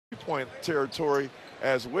three-point territory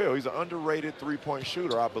as well. He's an underrated three-point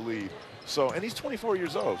shooter, I believe. So, and he's 24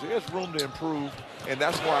 years old, so he has room to improve, and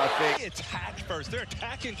that's why I think... They attack first. They're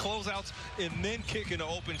attacking closeouts and then kicking to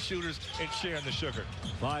open shooters and sharing the sugar.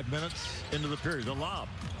 5 minutes into the period, the lob.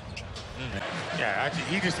 Yeah, actually,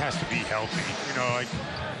 he just has to be healthy. You know, like,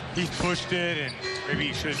 he's pushed it, and maybe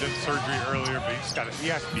he should have done surgery earlier, but he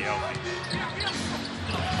has to be healthy.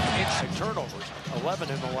 It's turnovers, 11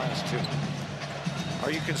 in the last 2.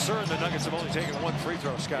 Are you concerned the Nuggets have only taken 1 free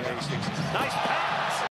throw, Scott Hastings? Nice pass.